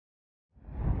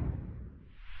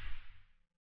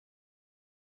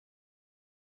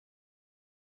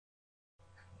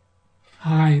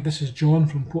Hi, this is John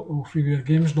from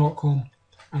portablefreewaregames.com,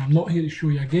 and I'm not here to show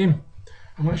you a game.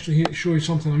 I'm actually here to show you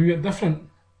something a wee bit different.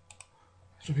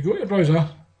 So if you go to your browser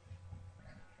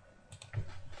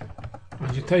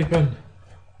and you type in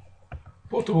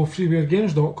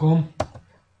portablefreewaregames.com,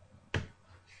 I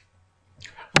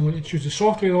want you to choose the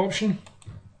software option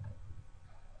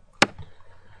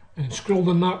and scroll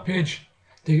down that page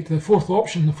to get to the fourth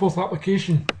option, the fourth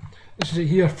application. This is it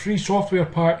here, Free Software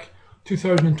Pack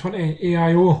 2020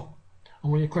 AIO. I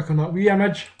want you to click on that wee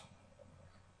image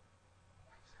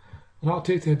and that'll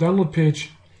take you to the download page.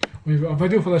 We've got a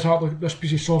video for this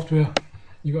piece of software,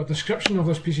 you've got a description of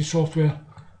this piece of software,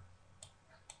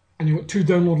 and you've got two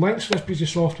download links for this piece of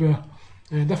software,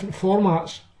 different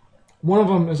formats. One of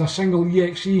them is a single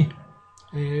exe that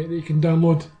you can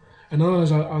download, another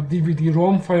is a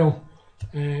DVD-ROM file.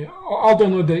 I'll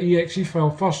download the exe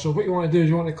file first, so what you want to do is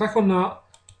you want to click on that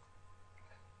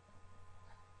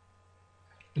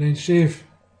and then save.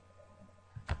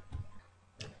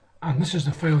 And this is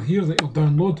the file here that you'll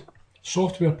download,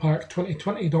 software pack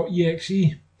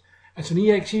 2020.exe. It's an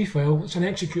exe file, it's an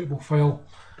executable file.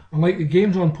 Unlike the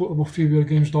games on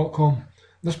portablefreewaregames.com,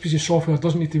 this piece of software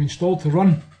doesn't need to be installed to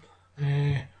run.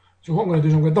 So what I'm going to do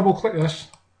is I'm going to double click this,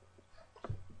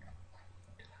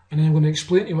 and then I'm going to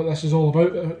explain to you what this is all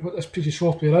about, what this piece of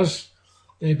software is.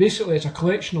 Basically it's a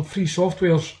collection of free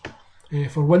softwares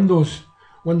for Windows,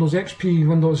 Windows XP,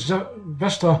 Windows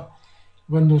Vista,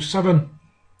 Windows 7,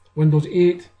 Windows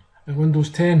 8 and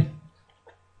Windows 10.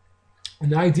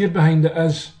 And the idea behind it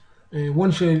is,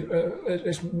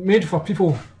 it's made for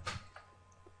people.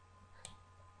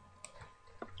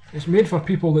 It's made for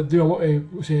people that do a lot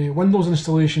of, say, Windows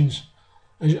installations.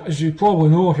 As you probably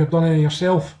know, if you've done it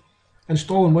yourself,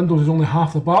 installing Windows is only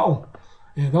half the battle.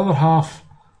 The other half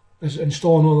is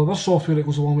installing all the other software that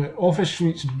goes along with Office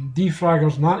suites and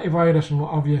defraggers and antivirus and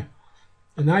what have you.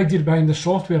 And the idea behind the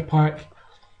software pack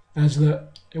is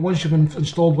that once you've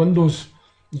installed Windows,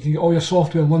 you can get all your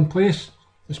software in one place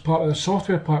as part of the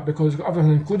software pack because it's got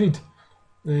everything included.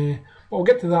 But I'll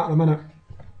get to that in a minute.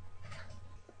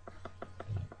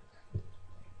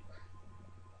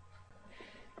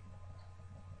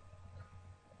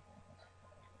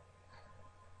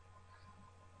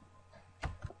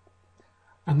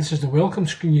 And this is the welcome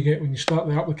screen you get when you start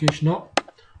the application up.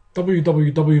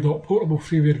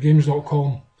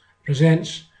 www.portablefreewaregames.com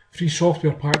presents Free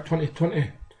Software Pack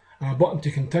 2020 and a button to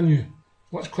continue.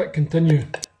 Let's click continue.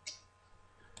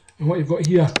 And what you've got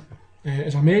here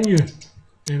is a menu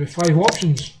with 5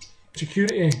 options: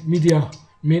 security, media,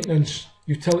 maintenance,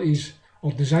 utilities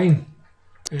or design.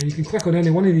 You can click on any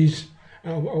one of these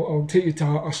and I'll take you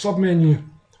to a sub-menu.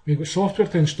 We've got software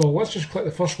to install. Let's just click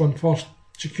the first one first,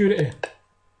 security.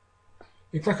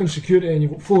 You click on security and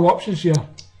you've got 4 options here.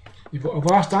 You've got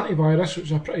Avast antivirus, which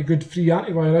is a pretty good free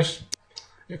antivirus.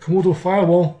 Komodo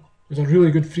firewall is a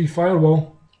really good free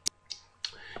firewall.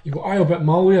 You've got iObit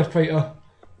malware fighter,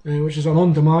 which is an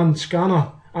on-demand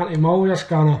scanner, anti-malware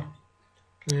scanner.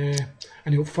 And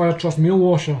you've got Firetrust mail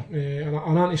washer,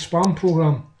 an anti-spam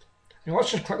program.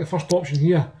 Let's just click the first option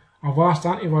here, Avast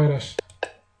antivirus.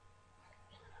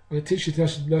 And it takes you to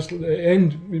this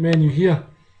end menu here.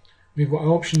 We've got an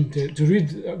option to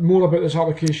read more about this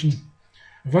application,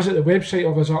 visit the website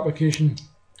of this application,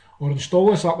 or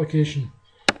install this application.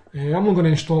 I'm not going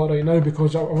to install it right now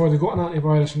because I've already got an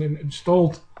antivirus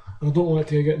installed and I don't want it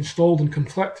to get installed and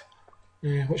conflict,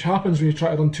 which happens when you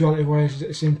try to run 2 antiviruses at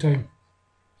the same time.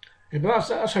 But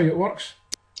that's how it works.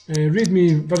 Read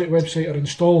me, visit website or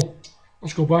install.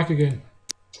 Let's go back again.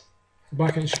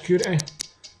 Back into security.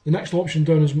 The next option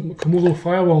down is Komodo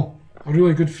firewall, a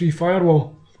really good free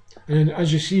firewall. And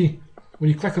as you see, when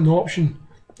you click on the option,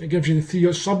 it gives you the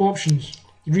 3 sub options: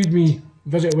 read me,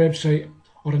 visit website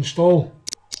or install.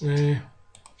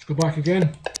 Let's go back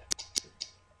again.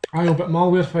 iObit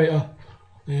malware fighter,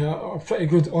 a pretty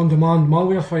good on-demand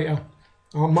malware fighter,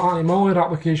 anti-malware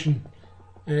application.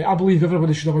 I believe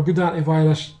everybody should have a good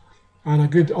antivirus and a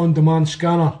good on-demand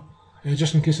scanner,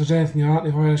 just in case there's anything your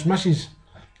antivirus misses.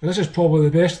 And this is probably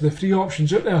the best of the free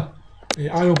options out there.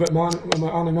 iObit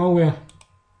anti-malware.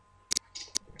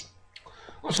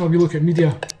 Let's have a look at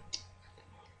media.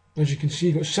 As you can see,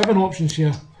 you've got 7 options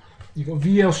here. You've got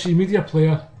VLC media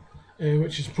player,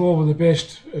 which is probably the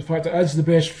best, in fact it is the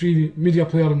best free media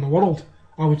player in the world,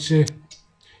 I would say.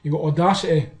 You've got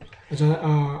Audacity, it's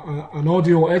an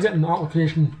audio editing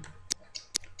application.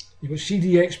 You've got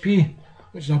CDXP,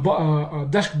 which is a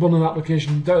disc burning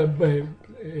application,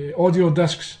 audio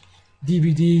discs,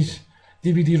 DVDs,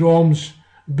 DVD-ROMs,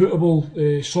 bootable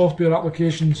software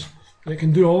applications. It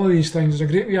can do all of these things. It's a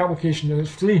great wee application and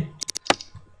it's free.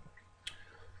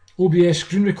 OBS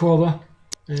screen recorder,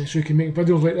 so you can make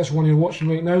videos like this one you're watching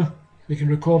right now. You can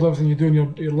record everything you do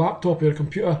on your laptop or your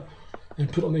computer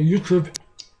and put it on YouTube.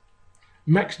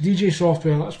 Mix DJ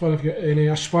software, that's why if you've got any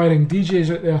aspiring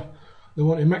DJs out there that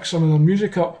want to mix some of their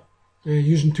music up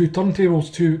using two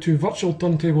turntables, two virtual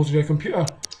turntables of your computer.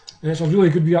 And it's a really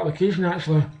good wee application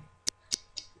actually.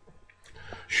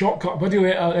 Shortcut Video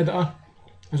Editor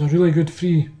is a really good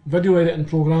free video editing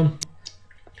program.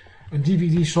 And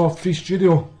DVD Soft Free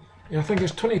Studio, I think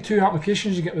it's 22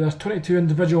 applications you get with this, 22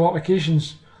 individual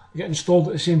applications get installed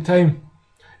at the same time.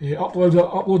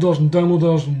 Uploaders and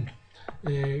downloaders and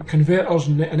converters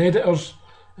and editors,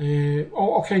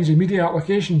 all kinds of media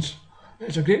applications.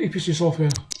 It's a great piece of software.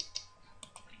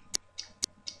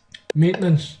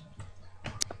 Maintenance,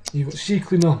 you've got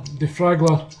CCleaner,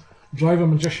 Defraggler, Driver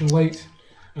Magician Light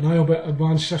and iObit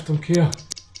Advanced System Care.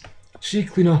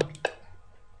 CCleaner,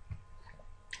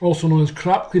 also known as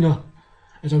Crap Cleaner,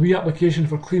 is a wee application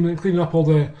for cleaning up all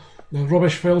the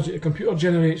rubbish files that your computer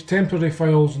generates, temporary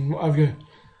files and what have you.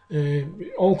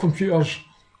 All computers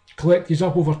collect these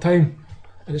up over time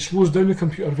and it slows down the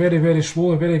computer very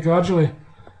slowly, very gradually.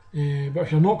 But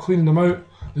if you're not cleaning them out,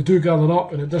 they do gather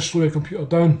up and it does slow your computer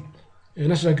down.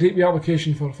 And this is a great wee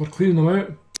application for cleaning them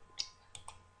out.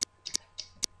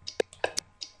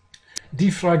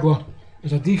 Defraggler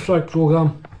is a defrag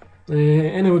program.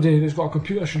 Anybody that's got a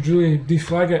computer should really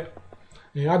defrag it.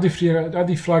 I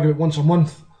defrag it once a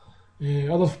month.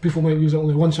 Other people might use it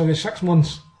only once every 6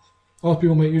 months. Other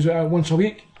people might use it once a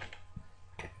week.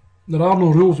 There are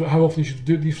no rules about how often you should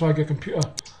defrag your computer,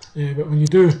 but when you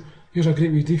do, here's a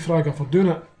great wee defragger for doing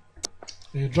it.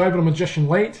 Driver Magician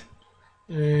Light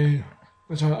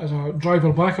is a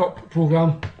driver backup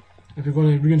program. If you're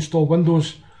going to reinstall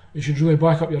Windows, you should really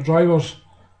back up your drivers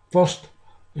first,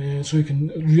 so you can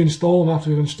reinstall them after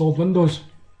you've installed Windows.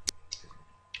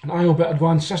 And iObit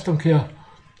Advanced System Care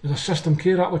is a system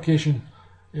care application.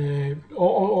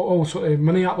 All sort of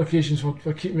mini applications for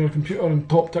keeping your computer in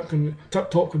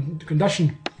tip-top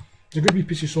condition. It's a good wee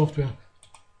piece of software.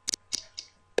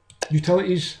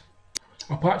 Utilities,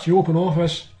 Apache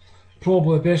OpenOffice,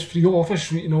 probably the best free office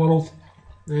suite in the world,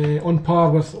 on par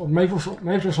with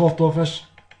Microsoft Office.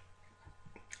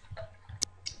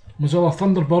 Mozilla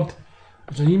Thunderbird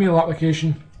is an email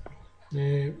application.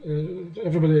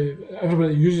 Everybody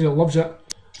that uses it loves it.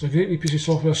 It's a great wee piece of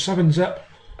software. 7-Zip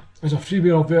is a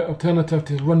freeware alternative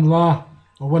to WinRAR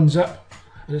or WinZip,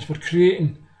 and it's for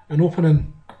creating and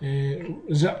opening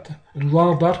zipped and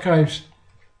RAR'd archives.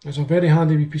 It's a very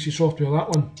handy wee piece of software, that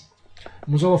one.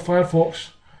 Mozilla Firefox,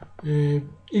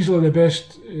 easily the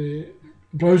best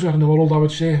browser in the world, I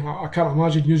would say. I can't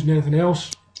imagine using anything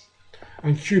else.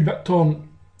 And QBitTorrent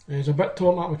is a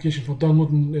BitTorrent application for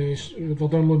downloading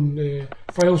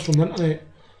files from the internet,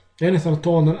 anything at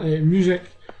all on the internet, music,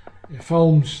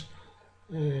 films,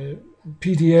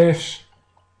 PDFs,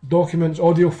 documents,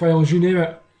 audio files, you name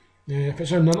it. If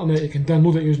it's on the internet, you can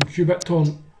download it using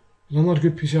QBitTorrent. It's another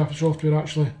good piece of software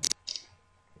actually.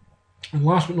 And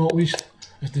last but not least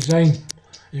is design.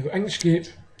 You've got Inkscape,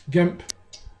 GIMP,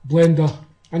 Blender,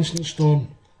 Instant Storm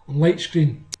and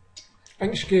Lightscreen.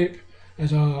 Inkscape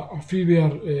is a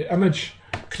freeware image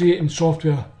creating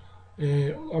software, a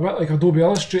bit like Adobe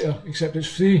Illustrator, except it's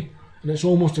free and it's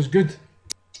almost as good.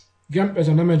 GIMP is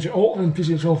an image altering piece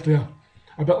of software,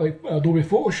 a bit like Adobe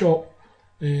Photoshop,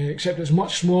 except it's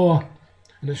much smaller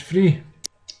and it's free.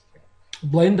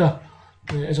 Blender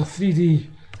is a 3D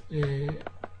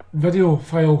video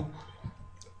file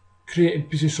created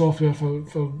piece of software for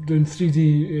doing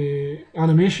 3D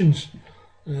animations.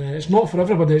 It's not for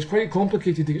everybody, it's quite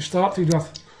complicated to get started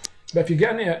with, but if you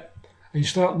get into it and you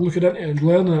start looking into it and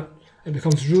learning it, it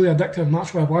becomes really addictive, and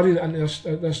that's why I've added it into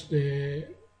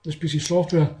this piece of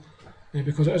software,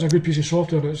 because it is a good piece of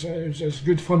software. It's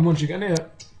good fun once you get into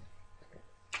it.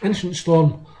 Instant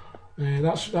Storm,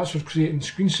 that's for creating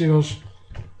screensavers.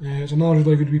 It's another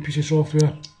really good wee piece of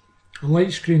software. And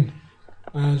Lightscreen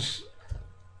is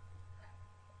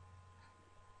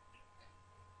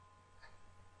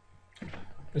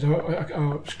a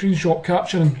screenshot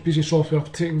capturing piece of software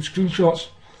for taking screenshots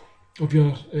of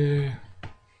your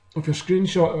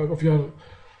screenshot of your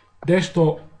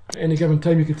desktop. At any given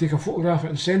time you can take a photograph of it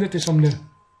and send it to somebody.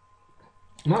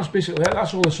 And that's basically it,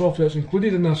 that's all the software that's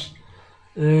included in this.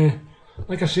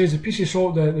 Like I said, the piece of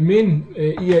software, the main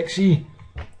EXE,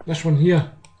 this one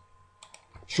here,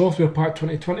 Software Pack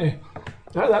 2020,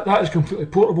 that is completely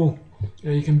portable.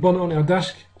 You can burn it onto a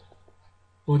disk,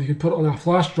 or you can put it on a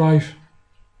flash drive,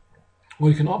 or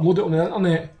you can upload it on the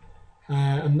internet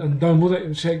and download it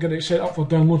and get it set up for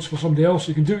downloads for somebody else.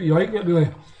 You can do what you like with it really.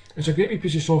 It's a great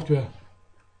piece of software.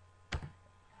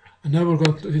 And now we're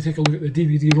going to take a look at the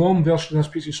DVD-ROM version of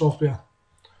this piece of software.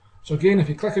 So again, if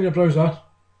you click on your browser,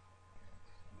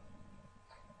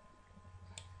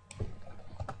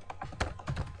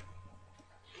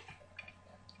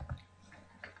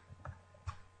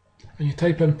 and you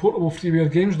type in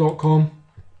portablefreewaregames.com,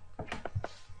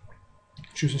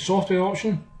 choose the software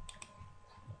option,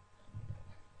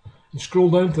 and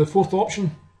scroll down to the fourth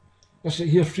option. This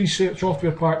is here, Free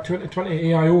Software Pack 2020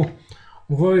 AIO.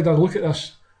 We've already had a look at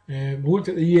this. We looked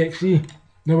at the exe,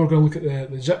 now we're going to look at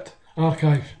the zipped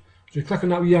archive. So you click on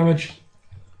that wee image,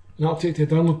 and that'll take you to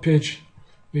the download page.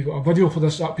 We've got a video for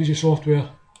that piece of software.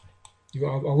 You've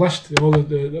got a list of all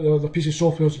the piece of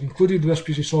software included with this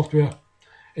piece of software.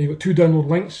 And you've got 2 download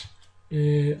links.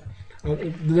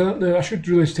 I should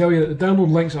really tell you that the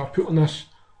download links that I've put on this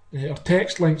are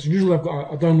text links. Usually I've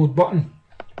got a download button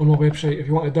on my website. If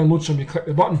you want to download some, you click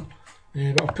the button.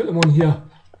 But I've put them on here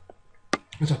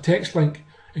as a text link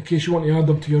in case you want to add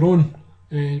them to your own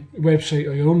website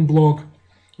or your own blog.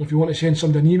 Or if you want to send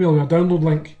somebody an email with a download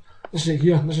link, this is it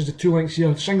here. This is the 2 links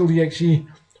here. Single exe,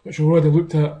 which we've already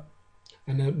looked at,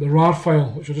 and the RAR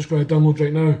file, which we're just going to download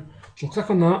right now. So click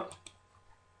on that.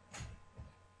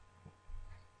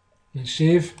 And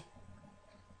save,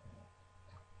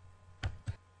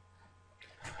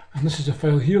 and this is the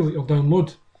file here that you'll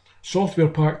download,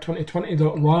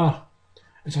 softwarepack2020.rar.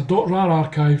 It's a .rar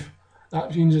archive.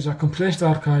 That means it's a compressed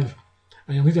archive,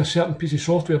 and you'll need a certain piece of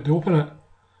software to open it.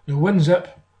 Now WinZip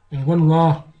and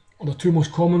WinRAR are the 2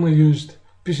 most commonly used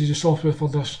pieces of software for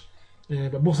this,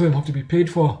 but both of them have to be paid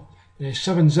for.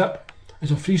 7-Zip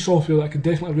is a free software that I can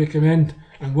definitely recommend,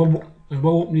 and will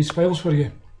open these files for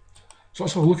you. So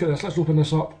let's have a look at this. Let's open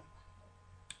this up.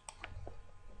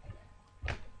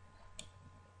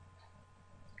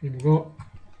 Here we go.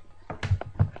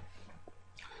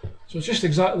 So it's just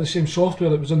exactly the same software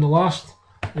that was in the last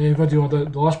video,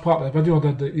 the last part of the video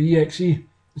I did, the exe.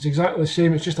 It's exactly the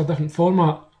same, it's just a different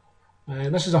format.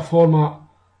 This is a format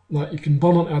that you can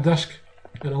burn onto a disk,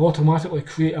 and it'll automatically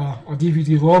create a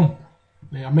DVD-ROM,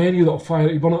 a menu that'll fire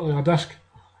it. You burn it onto a disk,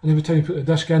 and every time you put the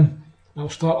disk in, it'll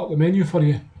start up the menu for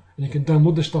you. And you can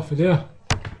download the stuff for there.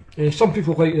 Some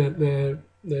people like the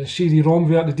CD-ROM,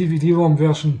 the DVD-ROM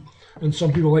version, and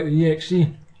some people like the exe.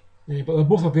 But they're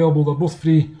both available, they're both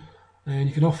free, and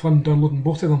you can have fun downloading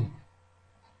both of them.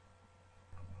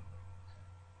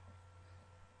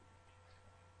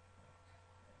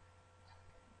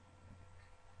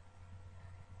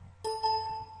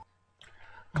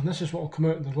 And this is what will come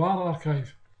out in the RAR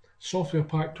archive, Software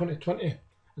Pack 2020, and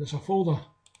it's a folder.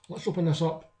 Let's open this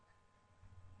up.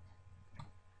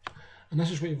 And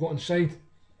this is what you've got inside.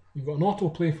 You've got an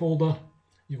autoplay folder,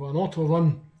 you've got an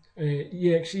auto-run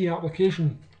exe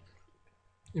application,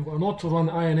 you've got an auto-run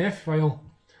INF file,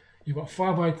 you've got a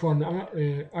favicon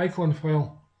icon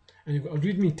file, and you've got a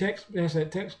readme text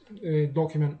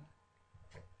document.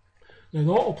 Now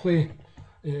the autoplay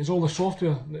is all the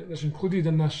software that's included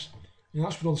in this, and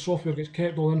that's where all the software gets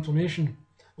kept, all the information.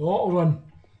 The auto-run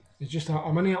is just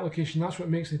a mini application. That's what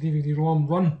makes the DVD-ROM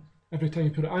run every time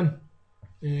you put it in.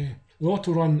 The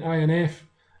auto-run INF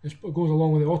goes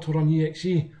along with the auto-run exe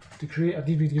to create a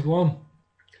DVD-ROM.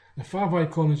 The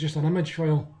favicon is just an image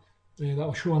file that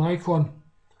will show an icon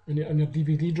in your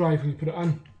DVD drive when you put it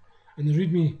in. And the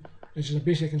readme is just the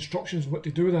basic instructions of what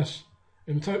to do with this.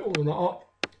 And without opening it up,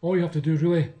 all you have to do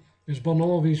really is burn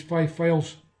all of these 5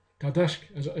 files to a disk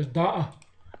as data,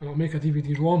 and it'll make a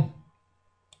DVD-ROM.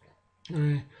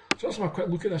 So let's have a quick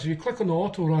look at this. If you click on the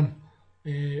auto-run,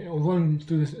 it'll run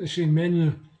through the same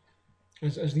menu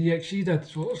as the exe did.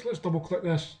 So let's double click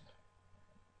this,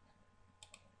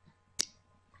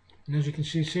 and as you can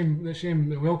see, the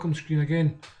same welcome screen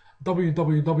again.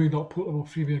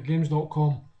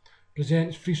 www.portablefreewaregames.com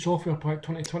presents Free Software Pack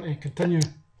 2020. Continue,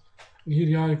 and here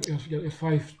you are. You've got your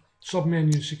 5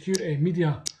 sub-menus: security,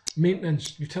 media,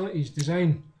 maintenance, utilities,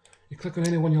 design. You click on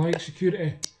any one you like.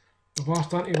 Security,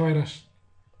 Avast antivirus.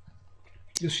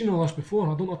 You've seen all this before,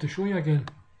 I don't have to show you again.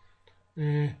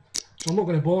 So I'm not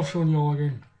going to bother showing you all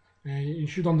again. You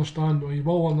should understand, or you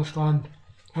will understand,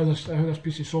 how this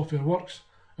piece of software works,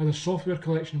 how the software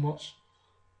collection works.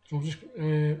 So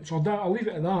I'll leave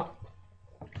it at that.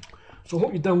 So I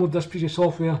hope you download this piece of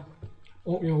software. I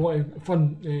hope you have a lot of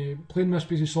fun playing this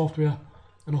piece of software,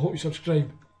 and I hope you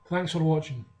subscribe. Thanks for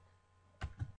watching.